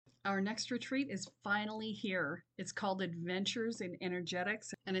Our next retreat is finally here. It's called Adventures in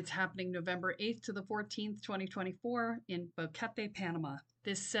Energetics, and it's happening November 8th to the 14th, 2024 in Boquete, Panama.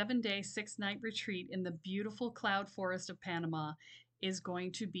 This 7-day, 6-night retreat in the beautiful cloud forest of Panama is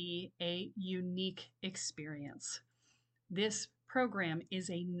going to be a unique experience. This program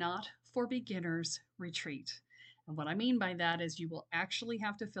is a not for beginners retreat. And what I mean by that is you will actually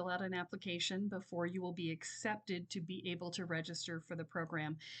have to fill out an application before you will be accepted to be able to register for the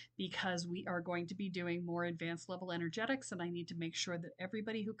program, because we are going to be doing more advanced level energetics, and I need to make sure that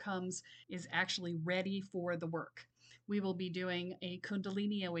everybody who comes is actually ready for the work. We will be doing a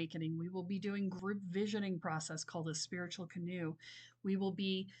Kundalini awakening. We will be doing group visioning process called a spiritual canoe. We will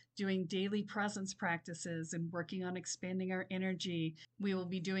be doing daily presence practices and working on expanding our energy. We will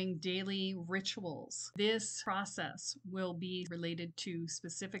be doing daily rituals. This process will be related to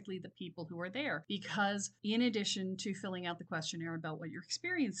specifically the people who are there, because in addition to filling out the questionnaire about what your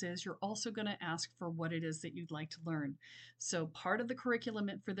experience is, you're also going to ask for what it is that you'd like to learn. So part of the curriculum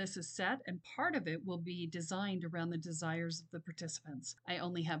for this is set, and part of it will be designed around the desires of the participants. I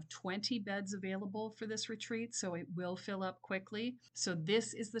only have 20 beds available for this retreat, so it will fill up quickly. So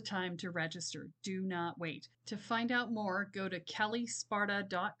this is the time to register. Do not wait. To find out more, go to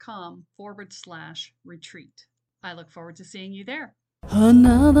kellesparta.com/retreat. I look forward to seeing you there.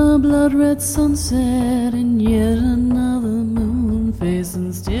 Another blood red sunset and yet another moon phase,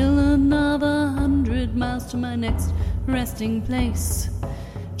 and still another 100 miles to my next resting place.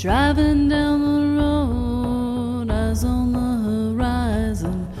 Driving down the road, eyes on the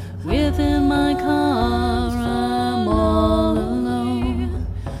horizon. Within my car, I'm all alone,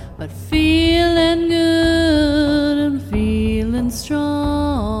 but feeling good and feeling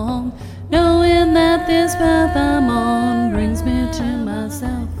strong, knowing that this path I'm on brings me to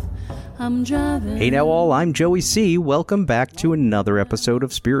myself. I'm driving. Hey now all, I'm Joey C. Welcome back to another episode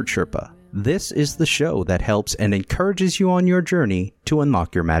of Spirit Sherpa. This is the show that helps and encourages you on your journey to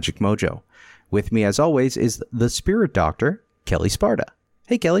unlock your magic mojo. With me as always is the Spirit Doctor, Kelle Sparta.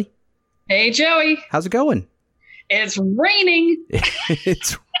 Hey Kelle. Hey Joey. How's it going? It's raining.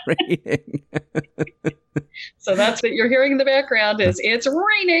 It's raining. So that's what you're hearing in the background is it's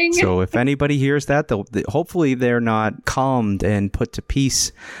raining. So if anybody hears that, hopefully they're not calmed and put to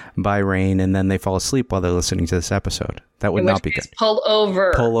peace by rain and then they fall asleep while they're listening to this episode. That would not be good. Pull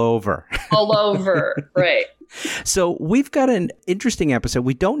over. Pull over. Pull over. Right. So we've got an interesting episode.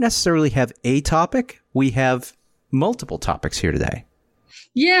 We don't necessarily have a topic. We have multiple topics here today.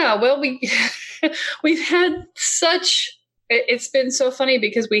 Yeah, well, we've had it's been so funny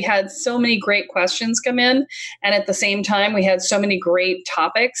because we had so many great questions come in, and at the same time, we had so many great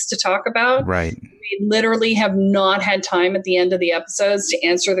topics to talk about. Right. We literally have not had time at the end of the episodes to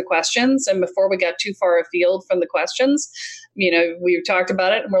answer the questions. And before we got too far afield from the questions, we talked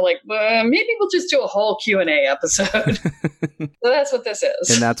about it and we're like, well, maybe we'll just do a whole Q&A episode. So that's what this is.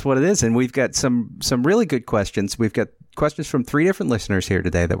 And that's what it is. And we've got some really good questions. We've got questions from 3 different listeners here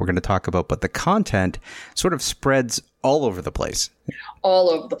today that we're going to talk about, but the content sort of spreads all over the place. All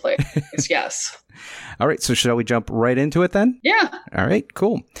over the place. Yes. All right. So shall we jump right into it then? Yeah. All right.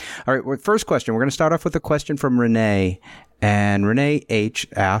 Cool. All right. Well, first question. We're going to start off with a question from Renee. And Renee H.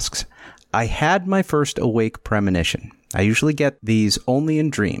 asks, I had my first awake premonition. I usually get these only in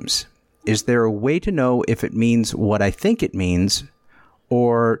dreams. Is there a way to know if it means what I think it means,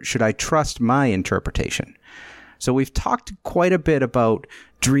 or should I trust my interpretation? So we've talked quite a bit about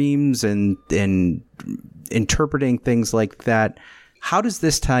dreams and interpreting things like that. How does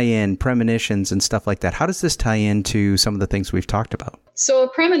this tie in, premonitions and stuff like that? How does this tie into some of the things we've talked about? So a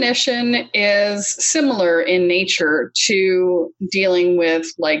premonition is similar in nature to dealing with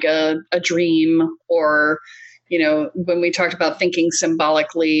like a dream, or, when we talked about thinking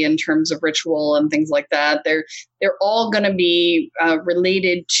symbolically in terms of ritual and things like that, they're all going to be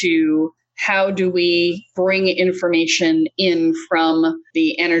related to how do we bring information in from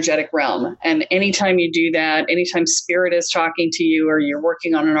the energetic realm. And anytime you do that, anytime spirit is talking to you or you're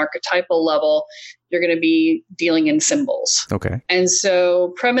working on an archetypal level, you're going to be dealing in symbols. Okay. And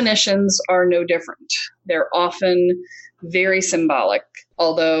so premonitions are no different. They're often very symbolic,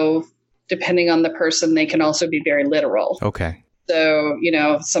 although depending on the person, they can also be very literal. Okay. So,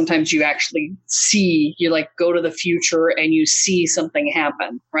 sometimes you actually you go to the future and you see something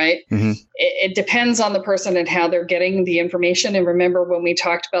happen, right? Mm-hmm. It depends on the person and how they're getting the information. And remember when we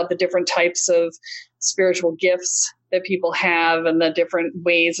talked about the different types of spiritual gifts that people have and the different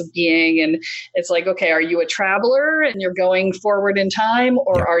ways of being. And it's like, okay, are you a traveler and you're going forward in time,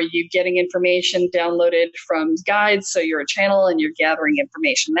 or are you getting information downloaded from guides? So you're a channel and you're gathering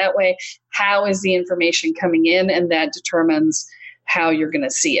information that way. How is the information coming in? And that determines how you're going to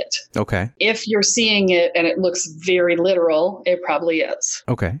see it. Okay. If you're seeing it and it looks very literal, it probably is.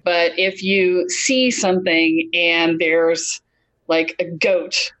 Okay. But if you see something and there's like a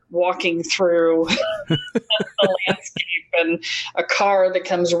goat walking through the landscape and a car that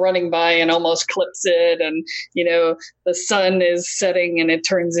comes running by and almost clips it, and the sun is setting and it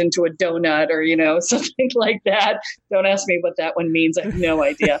turns into a donut, or something like that. Don't ask me what that one means. I have no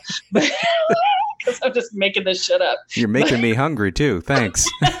idea. Because I'm just making this shit up. You're making me hungry too. Thanks.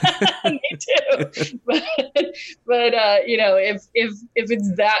 Me too. But if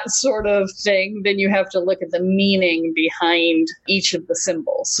it's that sort of thing, then you have to look at the meaning behind each of the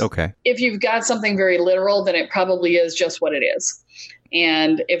symbols. Okay. If you've got something very literal, then it probably is just what it is.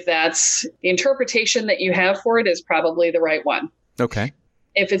 And if that's the interpretation that you have for it, is probably the right one. Okay.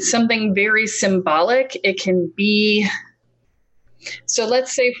 If it's something very symbolic, it can be. So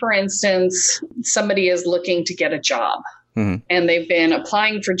let's say, for instance, somebody is looking to get a job, and they've been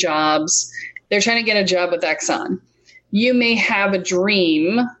applying for jobs. They're trying to get a job with Exxon. You may have a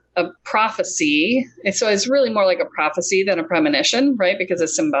dream, a prophecy. So it's really more like a prophecy than a premonition, right? Because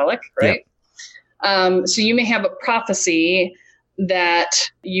it's symbolic, right? Yep. So you may have a prophecy that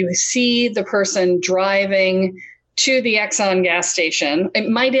you see the person driving to the Exxon gas station. It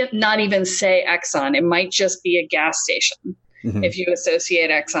might not even say Exxon. It might just be a gas station. If you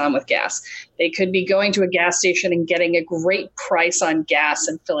associate Exxon with gas, they could be going to a gas station and getting a great price on gas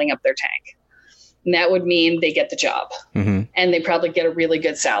and filling up their tank. And that would mean they get the job, and they probably get a really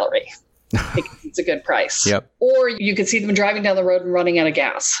good salary because it's a good price. Yep. Or you could see them driving down the road and running out of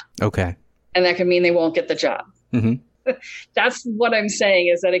gas. Okay. And that could mean they won't get the job. That's what I'm saying,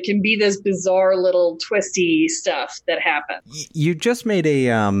 is that it can be this bizarre little twisty stuff that happens. You just made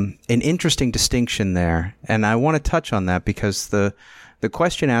an interesting distinction there, and I want to touch on that because the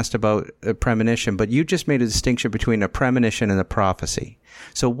question asked about a premonition, but you just made a distinction between a premonition and a prophecy.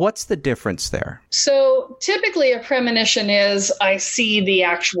 So what's the difference there? So typically a premonition is I see the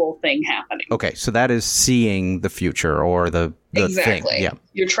actual thing happening. Okay, so that is seeing the future or the exactly. thing. Yeah.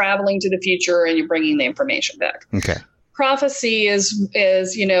 You're traveling to the future and you're bringing the information back. Okay. Prophecy is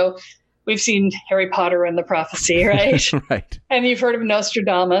we've seen Harry Potter and the prophecy, right? Right. And you've heard of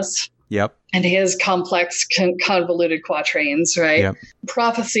Nostradamus. Yep. And his complex, convoluted quatrains, right? Yep.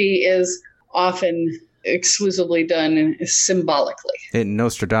 Prophecy is often exclusively done symbolically. And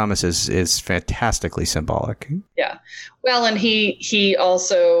Nostradamus is fantastically symbolic. Yeah. Well, and he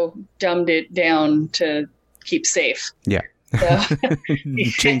also dumbed it down to keep safe. Yeah. So,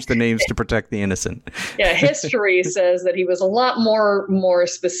 Change the names to protect the innocent. Yeah, history says that he was a lot more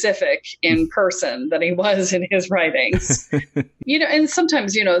specific in person than he was in his writings. And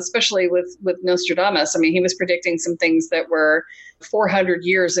sometimes, especially with Nostradamus, I mean, he was predicting some things that were 400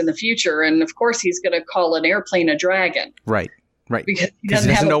 years in the future, and of course he's going to call an airplane a dragon. Right. Because he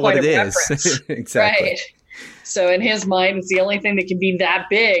doesn't know what it is. Exactly. Right. So in his mind, it's the only thing that can be that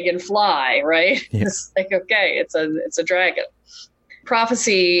big and fly, right? Yeah. It's like, okay, it's a dragon.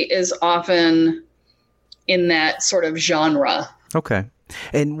 Prophecy is often in that sort of genre. Okay.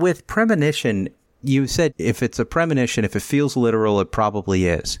 And with premonition, you said if it's a premonition, if it feels literal, it probably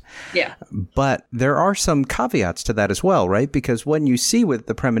is. Yeah. But there are some caveats to that as well, right? Because when you see with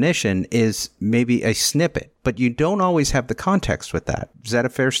the premonition is maybe a snippet, but you don't always have the context with that. Is that a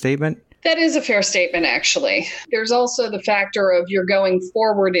fair statement? That is a fair statement, actually. There's also the factor of you're going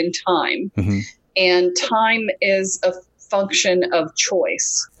forward in time, and time is a function of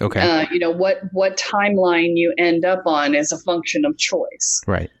choice. Okay. What timeline you end up on is a function of choice.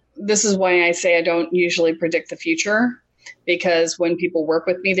 Right. This is why I say I don't usually predict the future, because when people work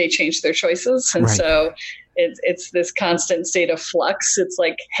with me, they change their choices. And so it's this constant state of flux. It's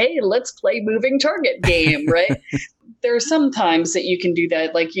like, hey, let's play moving target game, right? There are some times that you can do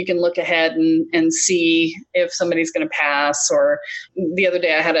that. Like you can look ahead and see if somebody's going to pass. Or the other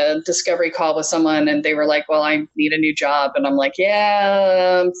day I had a discovery call with someone and they were like, well, I need a new job. And I'm like,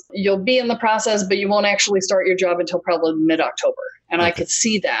 yeah, you'll be in the process, but you won't actually start your job until probably mid-October. And I could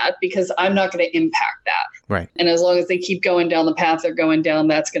see that because I'm not going to impact that. Right. And as long as they keep going down the path they're going down,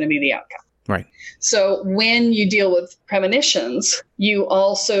 that's going to be the outcome. Right. So when you deal with premonitions, you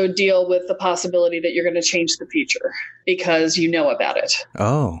also deal with the possibility that you're going to change the future because you know about it.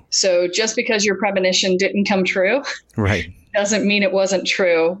 Oh. So just because your premonition didn't come true, right, doesn't mean it wasn't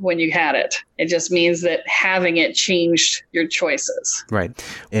true when you had it. It just means that having it changed your choices. Right.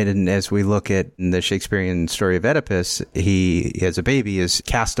 And as we look at the Shakespearean story of Oedipus, he, as a baby, is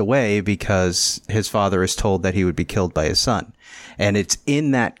cast away because his father is told that he would be killed by his son. And it's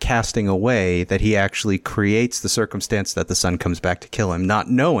in that casting away that he actually creates the circumstance that the son comes back to kill him, not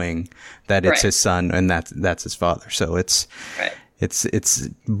knowing that it's his son and that's his father. So it's It's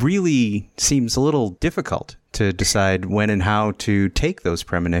really seems a little difficult to decide when and how to take those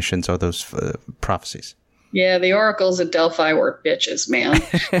premonitions or those prophecies. Yeah, the oracles at Delphi were bitches, man.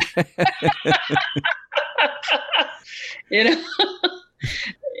 You know,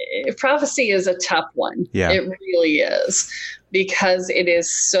 prophecy is a tough one. Yeah. It really is, because it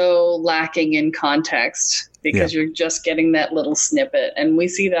is so lacking in context, because you're just getting that little snippet. And we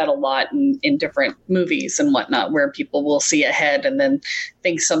see that a lot in different movies and whatnot, where people will see ahead and then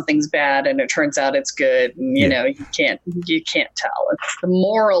think something's bad and it turns out it's good. And, you know, you can't tell. The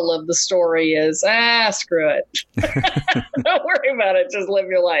moral of the story is, screw it. Don't worry about it. Just live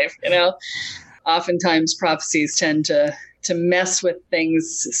your life, you know. Oftentimes prophecies tend to mess with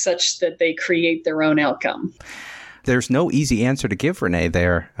things such that they create their own outcome. There's no easy answer to give Renee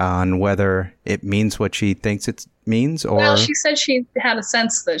there on whether it means what she thinks it means, or... Well, she said she had a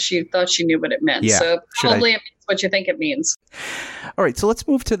sense that she thought she knew what it meant. Yeah. So probably it means what you think it means. All right, so let's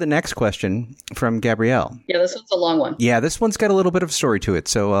move to the next question from Gabrielle. Yeah, this one's a long one. Yeah, this one's got a little bit of story to it,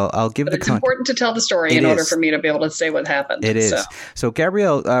 so I'll give but the it's important to tell the story in order for me to be able to say what happened. It is. So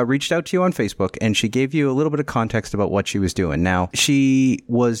Gabrielle reached out to you on Facebook, and she gave you a little bit of context about what she was doing. Now, she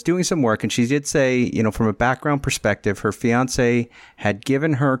was doing some work, and she did say, you know, from a background perspective, her fiance had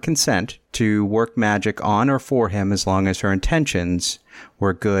given her consent to work magic on or for him as long as her intentions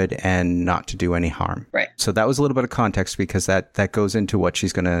were good and not to do any harm. Right. So that was a little bit of context, because that goes into what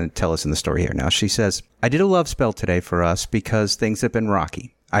she's going to tell us in the story here. Now, she says, I did a love spell today for us because things have been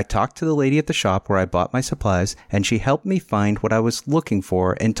rocky. I talked to the lady at the shop where I bought my supplies, and she helped me find what I was looking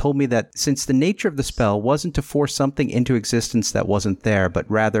for and told me that since the nature of the spell wasn't to force something into existence that wasn't there, but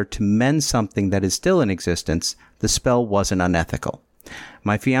rather to mend something that is still in existence, the spell wasn't unethical.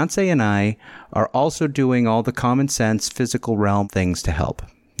 My fiance and I are also doing all the common sense physical realm things to help.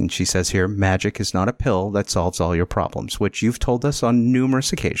 And she says here, magic is not a pill that solves all your problems, which you've told us on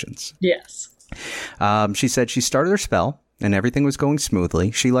numerous occasions. Yes. She said she started her spell and everything was going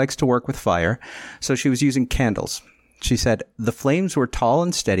smoothly. She likes to work with fire, so she was using candles. She said, the flames were tall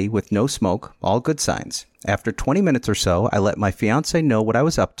and steady with no smoke, all good signs. After 20 minutes or so, I let my fiance know what I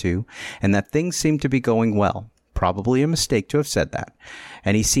was up to and that things seemed to be going well. Probably a mistake to have said that.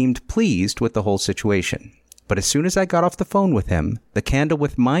 And he seemed pleased with the whole situation. But as soon as I got off the phone with him, the candle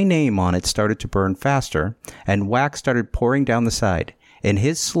with my name on it started to burn faster, and wax started pouring down the side. And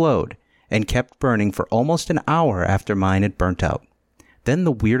his slowed and kept burning for almost an hour after mine had burnt out. Then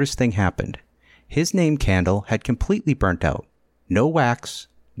the weirdest thing happened. His name candle had completely burnt out. No wax,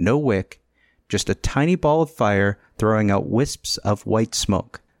 no wick, just a tiny ball of fire throwing out wisps of white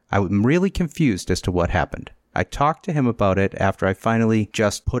smoke. I'm really confused as to what happened. I talked to him about it after I finally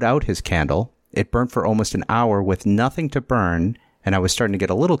just put out his candle. It burned for almost an hour with nothing to burn, and I was starting to get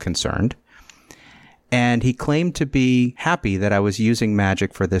a little concerned. And he claimed to be happy that I was using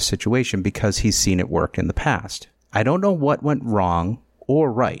magic for this situation because he's seen it work in the past. I don't know what went wrong or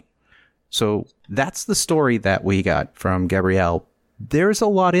right. So that's the story that we got from Gabrielle. There's a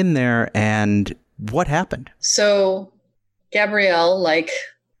lot in there, and what happened? So Gabrielle, like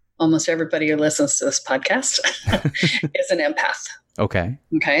almost everybody who listens to this podcast, is an empath. Okay.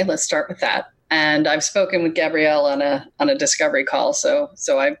 Okay, let's start with that. And I've spoken with Gabrielle on a discovery call, so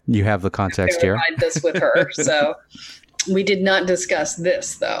you have the context here. I this with her. So we did not discuss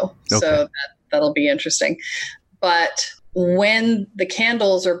this though, okay. So that'll be interesting. But when the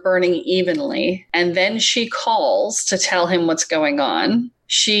candles are burning evenly, and then she calls to tell him what's going on,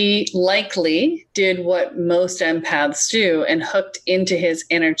 she likely did what most empaths do and hooked into his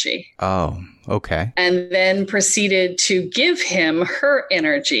energy. Oh, okay. And then proceeded to give him her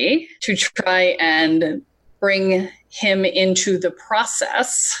energy to try and bring him into the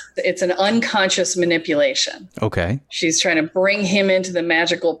process. It's an unconscious manipulation. Okay. She's trying to bring him into the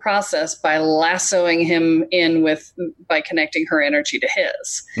magical process by lassoing him in by connecting her energy to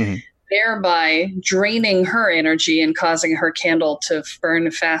his. Mm-hmm. Thereby draining her energy and causing her candle to burn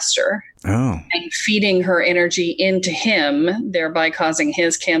faster. Oh. And feeding her energy into him, thereby causing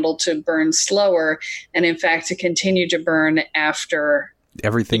his candle to burn slower, and in fact to continue to burn after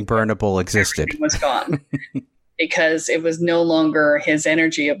everything burnable existed. Everything was gone. Because it was no longer his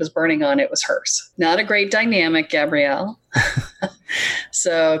energy it was burning on, it was hers. Not a great dynamic, Gabrielle.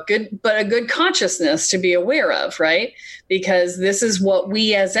 So good, but a good consciousness to be aware of, right? Because this is what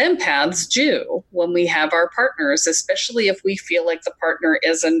we as empaths do when we have our partners, especially if we feel like the partner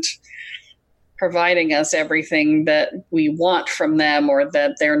isn't providing us everything that we want from them, or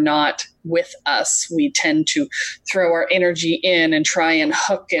that they're not with us. We tend to throw our energy in and try and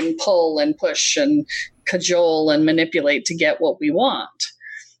hook and pull and push and cajole and manipulate to get what we want.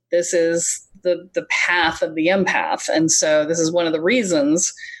 This is the path of the empath. And so this is one of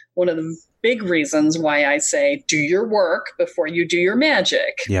the big reasons why I say do your work before you do your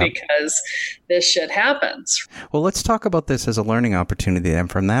magic, because this shit happens. Well, let's talk about this as a learning opportunity then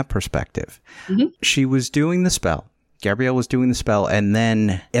from that perspective. Mm-hmm. She was doing the spell. Gabrielle was doing the spell. And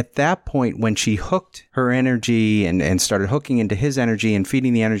then at that point, when she hooked her energy and started hooking into his energy and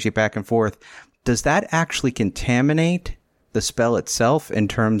feeding the energy back and forth, does that actually contaminate the spell itself in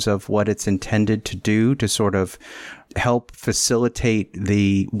terms of what it's intended to do to sort of help facilitate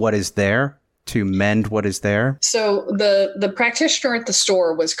what is there, to mend what is there? So the practitioner at the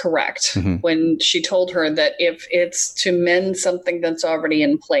store was correct when she told her that if it's to mend something that's already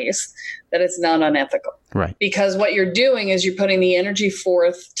in place, that it's not unethical. Right. Because what you're doing is you're putting the energy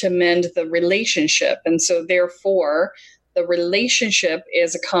forth to mend the relationship. And so therefore, the relationship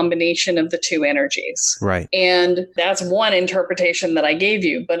is a combination of the two energies. Right. And that's one interpretation that I gave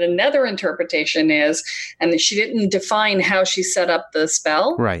you. But another interpretation is, and she didn't define how she set up the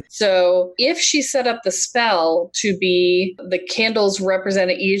spell. Right. So if she set up the spell to be the candles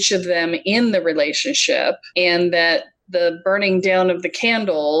represented each of them in the relationship, and that the burning down of the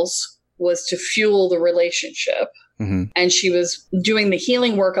candles was to fuel the relationship, and she was doing the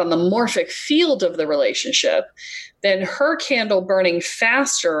healing work on the morphic field of the relationship, then her candle burning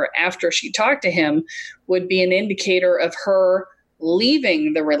faster after she talked to him would be an indicator of her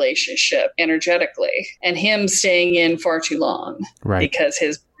leaving the relationship energetically and him staying in far too long, because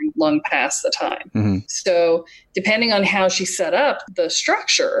his long past the time. So depending on how she set up the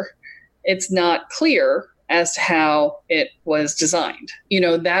structure, it's not clear as to how it was designed.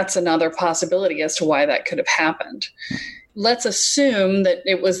 That's another possibility as to why that could have happened. Let's assume that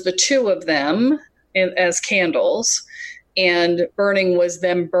it was the two of them as candles, and burning was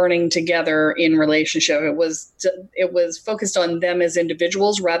them burning together in relationship. It was focused on them as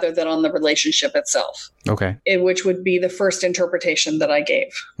individuals rather than on the relationship itself. Okay. Which would be the first interpretation that I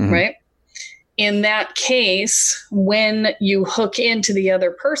gave, right? In that case, when you hook into the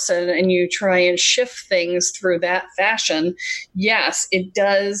other person and you try and shift things through that fashion, yes, it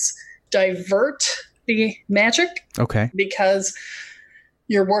does divert the magic. Okay. Because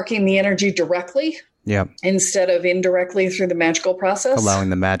you're working the energy directly. Yeah. Instead of indirectly through the magical process.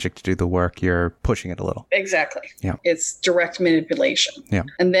 Allowing the magic to do the work, you're pushing it a little. Exactly. Yeah. It's direct manipulation. Yeah.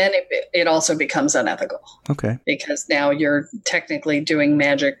 And then it also becomes unethical. Okay. Because now you're technically doing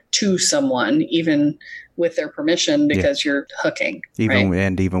magic to someone, even with their permission, because you're hooking. Even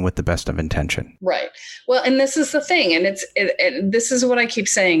with the best of intention. Right. Well, and this is the thing. And this is what I keep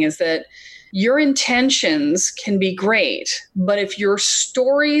saying is that your intentions can be great, but if your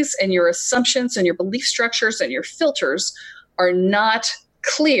stories and your assumptions and your belief structures and your filters are not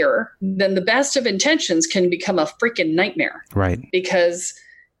clear, then the best of intentions can become a freaking nightmare. Right. Because,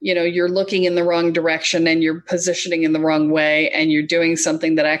 you're looking in the wrong direction and you're positioning in the wrong way and you're doing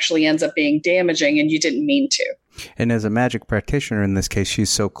something that actually ends up being damaging and you didn't mean to. And as a magic practitioner, in this case, she's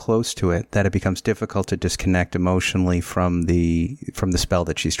so close to it that it becomes difficult to disconnect emotionally from the spell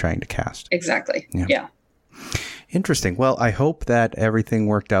that she's trying to cast. Exactly. Yeah. Interesting. Well, I hope that everything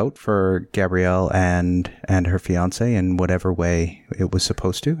worked out for Gabrielle and her fiance in whatever way it was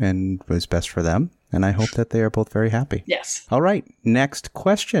supposed to and was best for them. And I hope that they are both very happy. Yes. All right. Next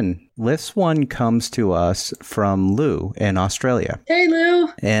question. This one comes to us from Lou in Australia. Hey, Lou.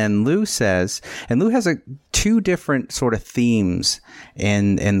 And Lou says, Lou has two different sort of themes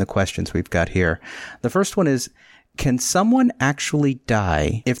in the questions we've got here. The first one is, can someone actually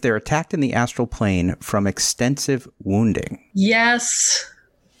die if they're attacked in the astral plane from extensive wounding? Yes,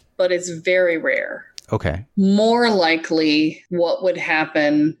 but it's very rare. Okay. More likely, what would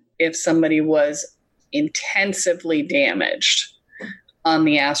happen if somebody was intensively damaged on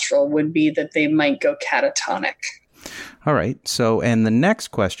the astral would be that they might go catatonic. All right. So, and the next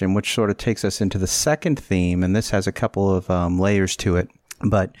question, which sort of takes us into the second theme, and this has a couple of layers to it,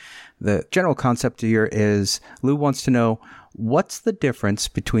 but the general concept here is Lou wants to know, what's the difference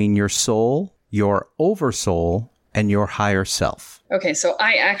between your soul, your oversoul, and your higher self? Okay, so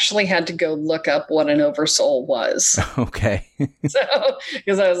I actually had to go look up what an oversoul was. Okay.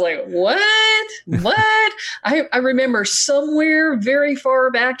 Because I was like, what? I remember somewhere very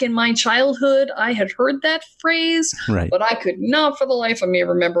far back in my childhood, I had heard that phrase, but I could not for the life of me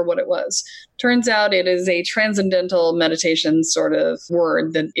remember what it was. Turns out it is a transcendental meditation sort of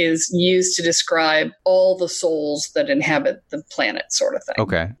word that is used to describe all the souls that inhabit the planet sort of thing.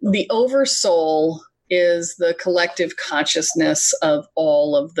 Okay. The oversoul is the collective consciousness of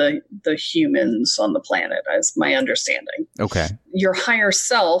all of the humans on the planet, as my understanding. Okay. Your higher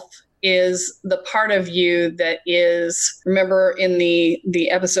self is the part of you that is, remember in the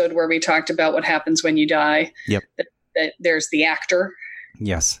episode where we talked about what happens when you die? Yep. That there's the actor.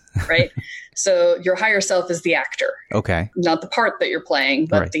 Yes. Right? So your higher self is the actor. Okay. Not the part that you're playing,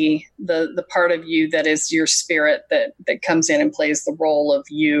 but Right. the part of you that is your spirit that comes in and plays the role of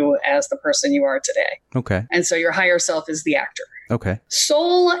you as the person you are today. Okay. And so your higher self is the actor. Okay.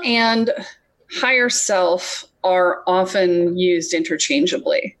 Soul and higher self are often used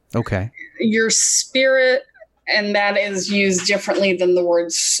interchangeably. Okay. Your spirit, and that is used differently than the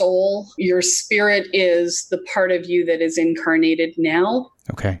word soul. Your spirit is the part of you that is incarnated now.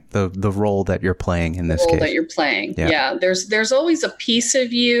 Okay. The role that you're playing in this The role case. that you're playing. Yeah. Yeah. There's always a piece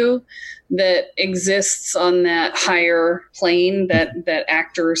of you that exists on that higher plane, that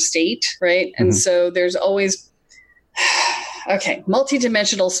actor state, right? And so there's always okay,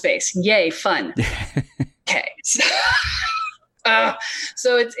 multidimensional space. Yay, fun. Okay.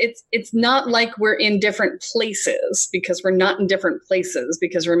 So it's not like we're in different places, because we're not in different places,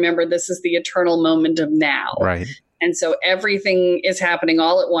 because remember, this is the eternal moment of now. Right. And so everything is happening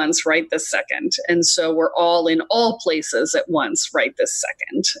all at once right this second. And so we're all in all places at once right this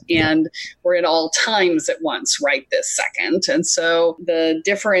second. And we're at all times at once right this second. And so the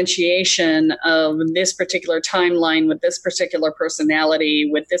differentiation of this particular timeline with this particular personality,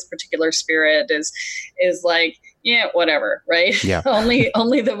 with this particular spirit is like, yeah, whatever, right? Yeah. only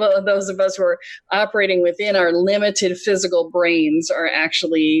those of us who are operating within our limited physical brains are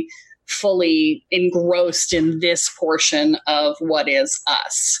actually fully engrossed in this portion of what is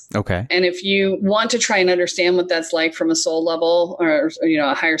us. Okay. And if you want to try and understand what that's like from a soul level or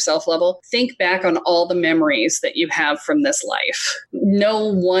a higher self level, think back on all the memories that you have from this life.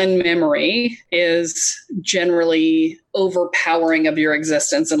 No one memory is generally overpowering of your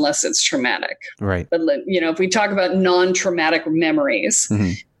existence unless it's traumatic. Right. But if we talk about non-traumatic memories,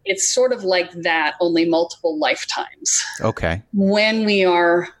 it's sort of like that, only multiple lifetimes. Okay. When we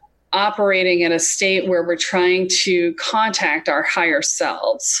are operating in a state where we're trying to contact our higher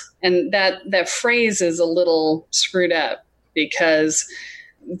selves. And that phrase is a little screwed up, because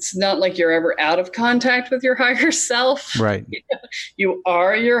it's not like you're ever out of contact with your higher self. Right. You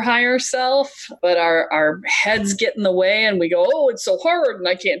are your higher self, but our heads get in the way and we go, oh, it's so hard and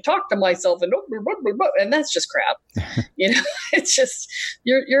I can't talk to myself and that's just crap. It's just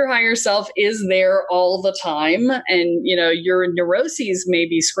your higher self is there all the time, and your neuroses may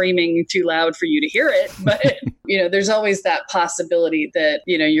be screaming too loud for you to hear it, but there's always that possibility that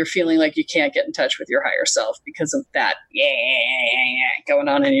you're feeling like you can't get in touch with your higher self because of that going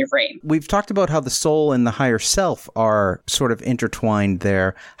on in your brain. We've talked about how the soul and the higher self are sort of intertwined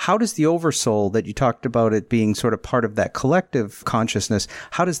there. How does the oversoul, that you talked about it being sort of part of that collective consciousness,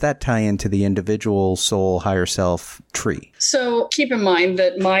 how does that tie into the individual soul, higher self tree? So keep in mind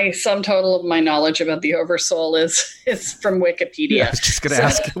that my sum total of my knowledge about the oversoul is from Wikipedia. Yeah, I was just going to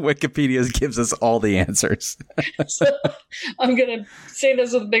ask. Wikipedia gives us all the answers. So I'm going to say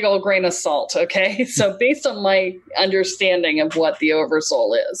this with a big old grain of salt, okay? So based on my understanding of what the oversoul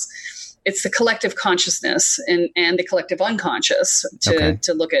is, it's the collective consciousness and the collective unconscious,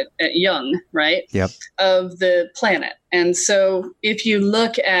 to look at Jung, right? Yep. Of the planet. And so if you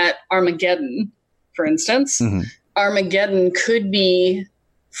look at Armageddon, for instance, Armageddon could be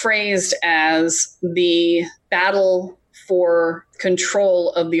phrased as the battle for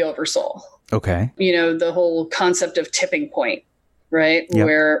control of the oversoul. Okay. The whole concept of tipping point, right? Yep.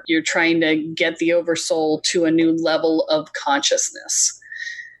 Where you're trying to get the oversoul to a new level of consciousness.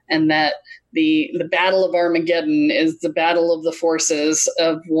 And that the battle of Armageddon is the battle of the forces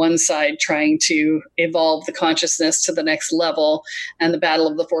of one side trying to evolve the consciousness to the next level, and the battle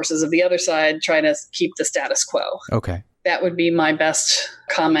of the forces of the other side trying to keep the status quo. Okay. That would be my best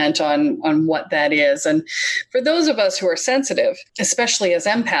comment on what that is. And for those of us who are sensitive, especially as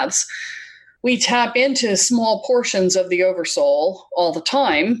empaths, we tap into small portions of the oversoul all the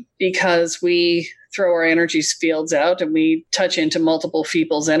time because we throw our energy fields out and we touch into multiple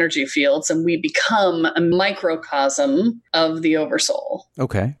people's energy fields, and we become a microcosm of the oversoul.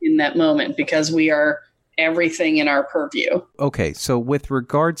 Okay. In that moment, because we are everything in our purview. Okay, so with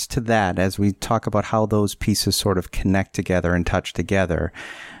regards to that, as we talk about how those pieces sort of connect together and touch together,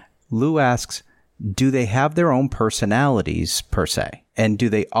 Lou asks, do they have their own personalities per se? And do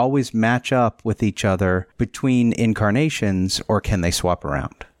they always match up with each other between incarnations, or can they swap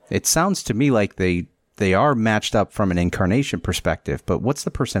around? It sounds to me like they are matched up from an incarnation perspective, but what's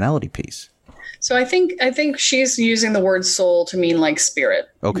the personality piece? So I think she's using the word soul to mean like spirit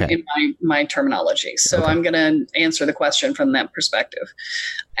in my terminology. So I'm going to answer the question from that perspective.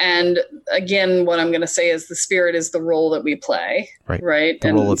 And again, what I'm going to say is the spirit is the role that we play, right?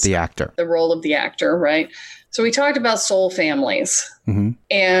 The role of the actor. The role of the actor, right? So we talked about soul families. Mm-hmm.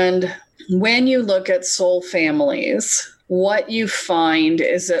 And when you look at soul families, what you find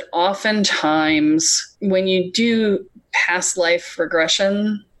is that oftentimes when you do past life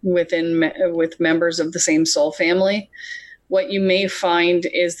regression with members of the same soul family, what you may find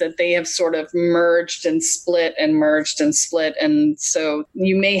is that they have sort of merged and split and merged and split. And so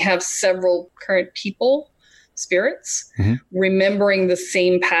you may have several current people, spirits, remembering the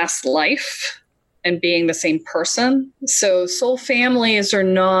same past life and being the same person. So soul families are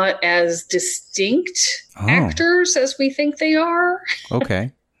not as distinct actors as we think they are.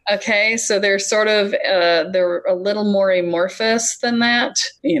 Okay. Okay, so they're sort of, they're a little more amorphous than that.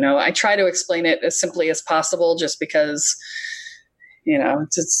 You know, I try to explain it as simply as possible just because, you know,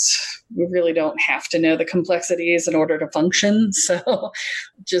 we really don't have to know the complexities in order to function. So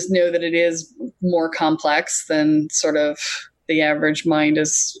just know that it is more complex than sort of the average mind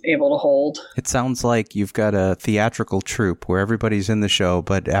is able to hold. It sounds like you've got a theatrical troupe where everybody's in the show,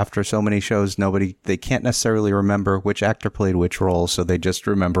 but after so many shows, they can't necessarily remember which actor played which role, so they just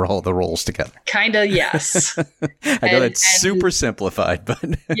remember all the roles together. Kind of, yes. I know that's super simplified, but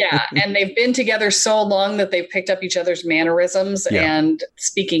yeah, and they've been together so long that they've picked up each other's mannerisms and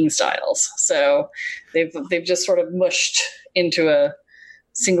speaking styles. So they've just sort of mushed into a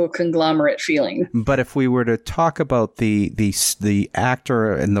single conglomerate feeling. But if we were to talk about the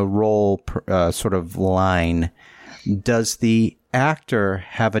actor and the role sort of line, does the actor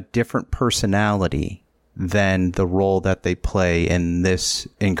have a different personality than the role that they play in this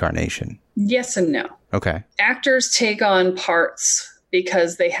incarnation? Yes and no. Okay. Actors take on parts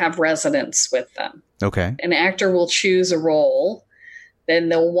because they have resonance with them. Okay. An actor will choose a role, then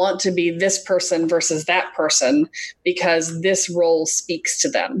they'll want to be this person versus that person because this role speaks to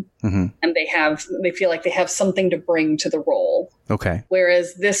them. Mm-hmm. And they feel like they have something to bring to the role. Okay.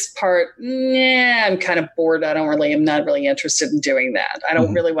 Whereas this part, I'm kind of bored. I'm not really interested in doing that. I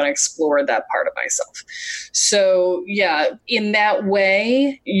don't really want to explore that part of myself. So yeah, in that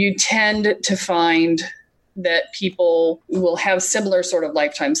way, you tend to find that people will have similar sort of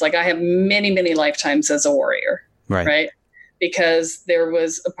lifetimes. Like I have many, many lifetimes as a warrior. Right. Because there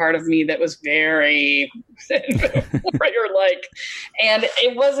was a part of me that was very warrior-like. And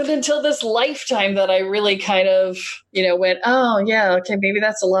it wasn't until this lifetime that I really kind of, went, oh, yeah, okay, maybe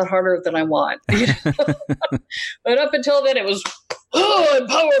that's a lot harder than I want. But up until then, it was, I'm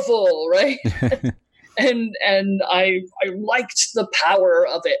powerful, right? and I liked the power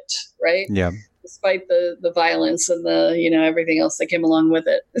of it, right? Yeah. Despite the violence and the, everything else that came along with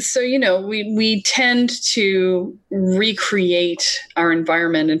it. So, we tend to recreate our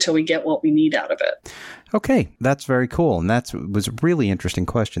environment until we get what we need out of it. Okay, that's very cool. And that was a really interesting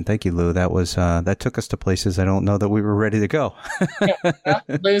question. Thank you, Lou. That was that took us to places I don't know that we were ready to go. Yeah,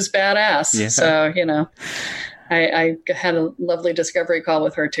 Lou's badass. Yeah. So, I had a lovely discovery call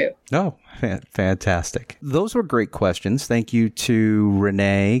with her too. Oh, fantastic. Those were great questions. Thank you to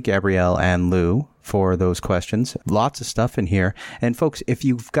Renee, Gabrielle, and Lou for those questions. Lots of stuff in here. And folks, if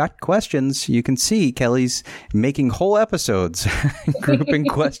you've got questions, you can see Kelle's making whole episodes, grouping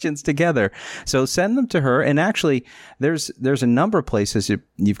questions together. So send them to her. And actually, there's a number of places.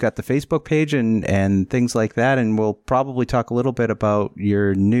 You've got the Facebook page and things like that. And we'll probably talk a little bit about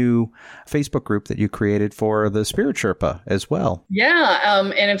your new Facebook group that you created for the Spirit Sherpa as well. Yeah.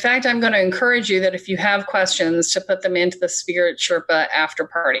 And in fact, I'm going to encourage you that if you have questions to put them into the Spirit Sherpa after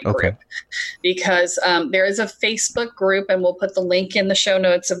party group. Because there is a Facebook group, and we'll put the link in the show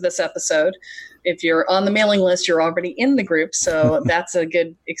notes of this episode. If you're on the mailing list, you're already in the group. So that's a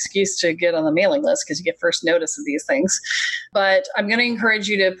good excuse to get on the mailing list because you get first notice of these things. But I'm going to encourage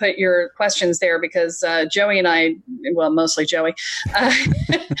you to put your questions there because Joey and I, well, mostly Joey,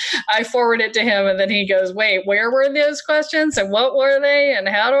 I forward it to him and then he goes, wait, where were those questions and what were they and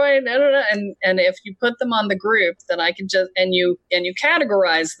how do I, and if you put them on the group, then I can just, and you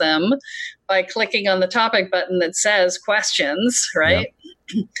categorize them by clicking on the topic button that says questions, right?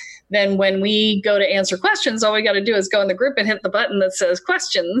 Yep. Then when we go to answer questions, all we got to do is go in the group and hit the button that says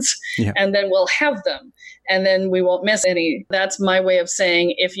questions, and then we'll have them. And then we won't miss any. That's my way of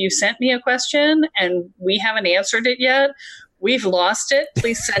saying, if you sent me a question and we haven't answered it yet, we've lost it.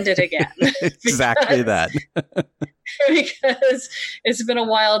 Please send it again. Exactly that. because it's been a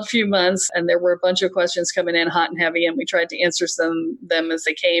wild few months and there were a bunch of questions coming in hot and heavy, and we tried to answer them as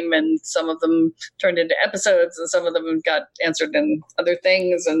they came, and some of them turned into episodes and some of them got answered in other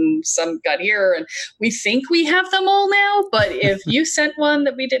things and some got here, and we think we have them all now, but if you sent one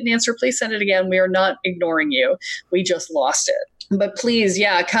that we didn't answer, please send it again. We are not ignoring you. We just lost it. But please,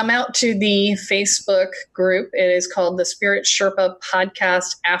 come out to the Facebook group. It is called the Spirit Sherpa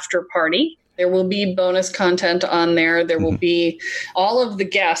Podcast After Party. There will be bonus content on there. There will be all of the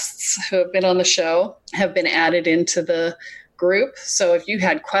guests who have been on the show have been added into the group. So if you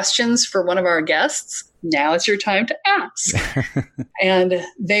had questions for one of our guests, now is your time to ask. And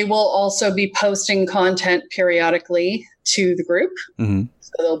they will also be posting content periodically to the group. Mm-hmm.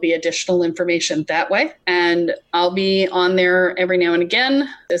 So there'll be additional information that way. And I'll be on there every now and again.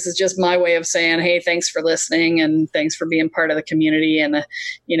 This is just my way of saying, hey, thanks for listening and thanks for being part of the community. And,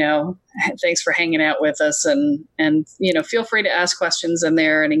 thanks for hanging out with us. And feel free to ask questions in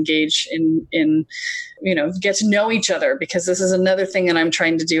there and engage in get to know each other, because this is another thing that I'm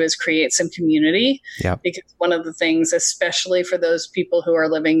trying to do is create some community. Yep. Because one of the things, especially for those people who are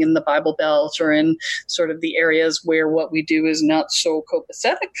living in the Bible Belt or in sort of the areas where what we do is not so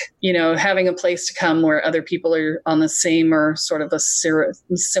copacetic, having a place to come where other people are on the same or sort of a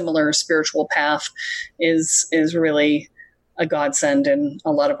similar spiritual path is really a godsend in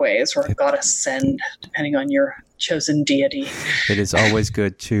a lot of ways, or a goddess send, depending on your chosen deity. It is always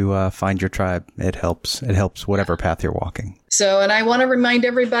good to find your tribe. It helps. It helps whatever path you're walking. So, and I want to remind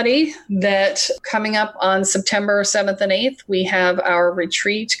everybody that coming up on September 7th and 8th, we have our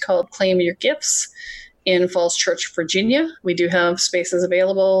retreat called Claim Your Gifts in Falls Church, Virginia. We do have spaces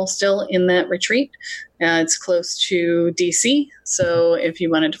available still in that retreat. It's close to DC. So if you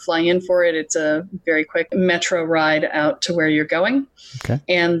wanted to fly in for it, it's a very quick metro ride out to where you're going. Okay.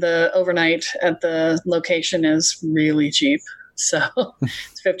 And the overnight at the location is really cheap. So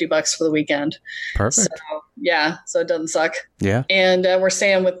it's $50 for the weekend. Perfect. So it doesn't suck. Yeah. And we're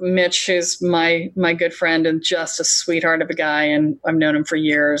staying with Mitch, who's my good friend and just a sweetheart of a guy. And I've known him for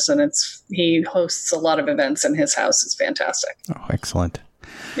years, and he hosts a lot of events in his house. It's fantastic. Oh, excellent.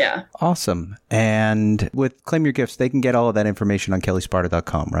 Yeah. Awesome. And with Claim Your Gifts, they can get all of that information on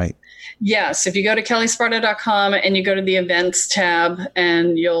kellesparta.com, right? Yes. If you go to kellesparta.com and you go to the events tab,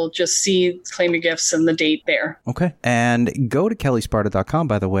 and you'll just see Claim Your Gifts and the date there. Okay. And go to kellesparta.com,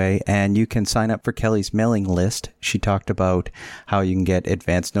 by the way, and you can sign up for Kelle's mailing list. She talked about how you can get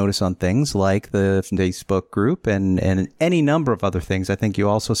advance notice on things like the Facebook group and any number of other things. I think you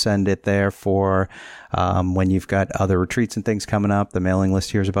also send it there for when you've got other retreats and things coming up. The mailing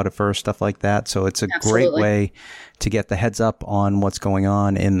list hears about it first, stuff like that. So it's a great way to get the heads up on what's going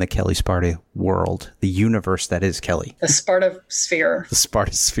on in the Kelle Sparta world, the universe that is Kelle. The Sparta sphere. The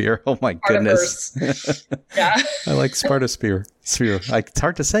Sparta sphere. Oh my goodness. Yeah. I like Sparta sphere. It's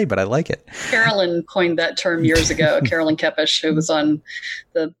hard to say, but I like it. Carolyn coined that term years ago. Carolyn Kepish, who was on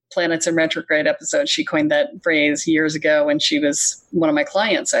the Planets in Retrograde episode, she coined that phrase years ago when she was one of my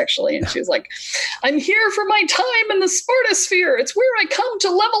clients, actually. And she was like, I'm here for my time in the Sparta sphere. It's where I come to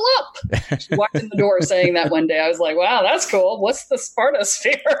level up. She walked in the door saying that one day. I was like, wow, that's cool. What's the Sparta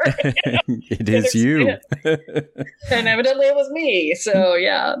sphere? It is you. And evidently it was me. So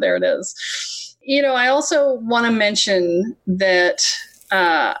yeah, there it is. I also want to mention that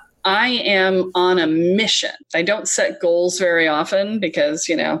I am on a mission. I don't set goals very often because,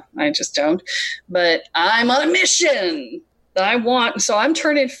 I just don't. But I'm on a mission. So I'm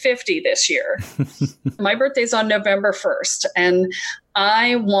turning 50 this year. My birthday's on November 1st. And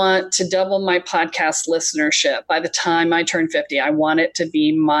I want to double my podcast listenership by the time I turn 50. I want it to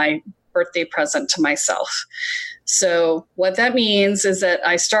be my birthday present to myself. So what that means is that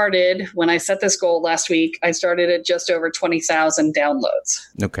when I set this goal last week, I started at just over 20,000 downloads.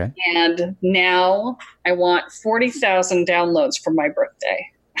 Okay. And now I want 40,000 downloads for my birthday.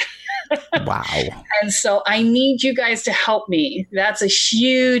 Wow. And so I need you guys to help me. That's a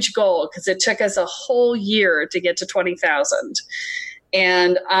huge goal because it took us a whole year to get to 20,000.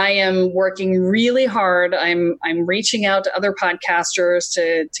 And I am working really hard. I'm reaching out to other podcasters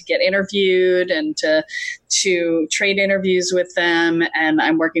to get interviewed and to trade interviews with them. And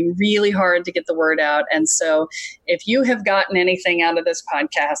I'm working really hard to get the word out. And so if you have gotten anything out of this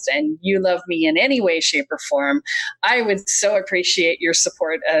podcast and you love me in any way, shape, or form, I would so appreciate your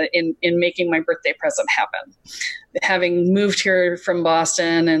support in making my birthday present happen. having moved here from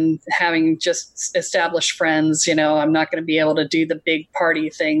Boston and having just established friends, I'm not going to be able to do the big party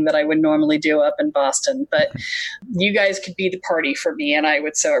thing that I would normally do up in Boston, but you guys could be the party for me, and I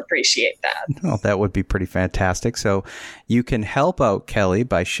would so appreciate that. Well, that would be pretty fantastic. So you can help out Kelle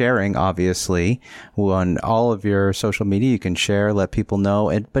by sharing, obviously, on all of your social media. You can share, let people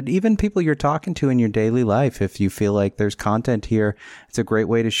know, but even people you're talking to in your daily life, if you feel like there's content here, it's a great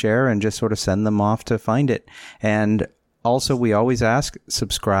way to share and just sort of send them off to find it. And also, we always ask,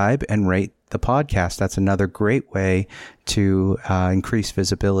 subscribe and rate the podcast. That's another great way to increase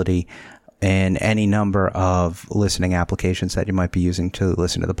visibility in any number of listening applications that you might be using to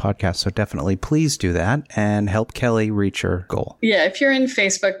listen to the podcast. So definitely please do that and help Kelle reach her goal. Yeah, if you're in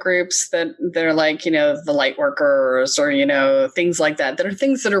Facebook groups that they're like, the light workers or, things like that are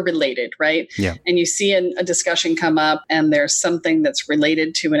things that are related, right? Yeah. And you see a discussion come up and there's something that's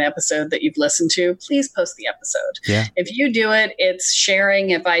related to an episode that you've listened to, please post the episode. Yeah. If you do it, it's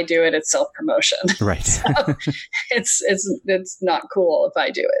sharing. If I do it, it's self-promotion. Right. So it's not cool if I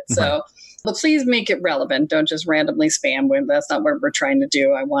do it. So. Right. But please make it relevant. Don't just randomly spam. That's not what we're trying to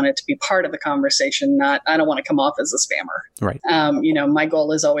do. I want it to be part of the conversation. I don't want to come off as a spammer. Right. My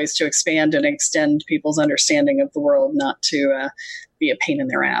goal is always to expand and extend people's understanding of the world, not to be a pain in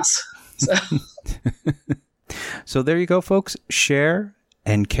their ass. So, so there you go, folks. Share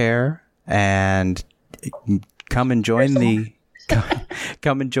and care and come and join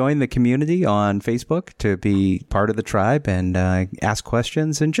Come and join the community on Facebook to be part of the tribe and ask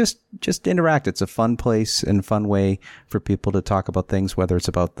questions and just interact. It's a fun place and fun way for people to talk about things, whether it's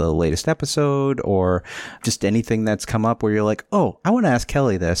about the latest episode or just anything that's come up where you're like, oh, I want to ask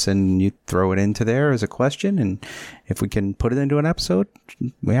Kelle this, and you throw it into there as a question. And if we can put it into an episode,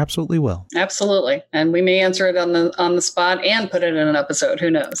 we absolutely will. Absolutely. And we may answer it on the spot and put it in an episode.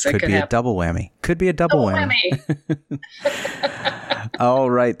 Who knows? Could be a double whammy. Could be a double whammy. All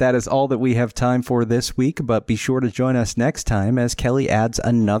right. That is all that we have time for this week, but be sure to join us next time as Kelle adds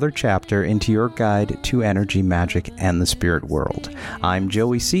another chapter into your guide to energy, magic, and the spirit world. I'm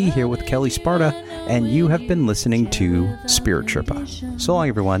Joey C. here with Kelle Sparta, and you have been listening to Spirit Sherpa. So long,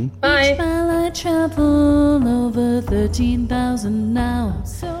 everyone. Bye. I travel over 13,000 now.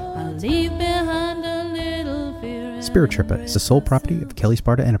 I'll leave behind a little fear. Spirit Sherpa is the sole property of Kelle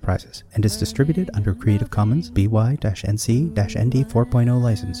Sparta Enterprises and is distributed under Creative Commons BY-NC-ND 4.0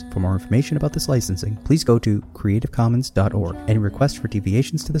 license. For more information about this licensing, please go to creativecommons.org. Any requests for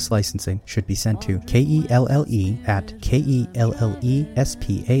deviations to this licensing should be sent to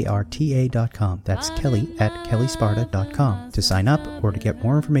KELLE@KELLESPARTA.com. That's Kelly@KelleSparta.com. To sign up or to get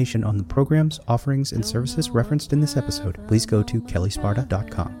more information on the programs, offerings, and services referenced in this episode, please go to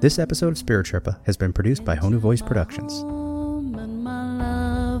KelleSparta.com. This episode of Spirit Sherpa has been produced by Honu Voice Productions. And my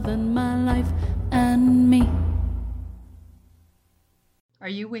love and my life and me. Are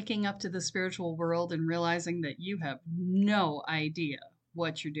you waking up to the spiritual world and realizing that you have no idea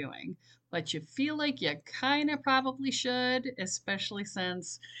what you're doing, but you feel like you kind of probably should, especially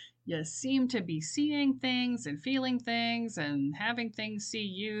since you seem to be seeing things and feeling things and having things see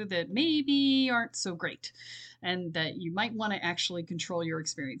you that maybe aren't so great, and that you might want to actually control your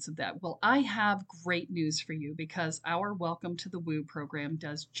experience of that? Well, I have great news for you, because our Welcome to the Woo program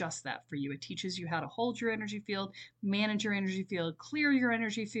does just that for you. It teaches you how to hold your energy field, manage your energy field, clear your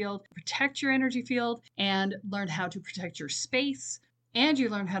energy field, protect your energy field, and learn how to protect your space. And you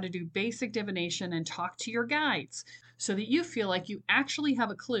learn how to do basic divination and talk to your guides, so that you feel like you actually have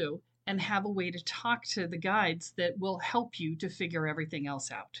a clue and have a way to talk to the guides that will help you to figure everything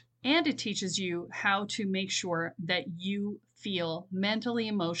else out. And it teaches you how to make sure that you feel mentally,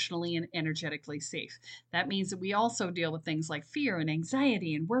 emotionally, and energetically safe. That means that we also deal with things like fear and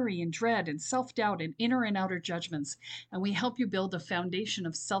anxiety and worry and dread and self-doubt and inner and outer judgments. And we help you build a foundation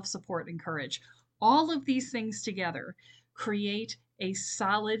of self-support and courage. All of these things together create a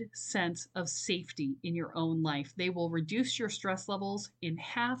solid sense of safety in your own life. They will reduce your stress levels in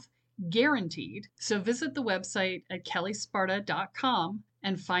half, guaranteed. So visit the website at KelleSparta.com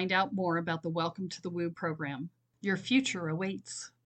and find out more about the Welcome to the Woo program. Your future awaits.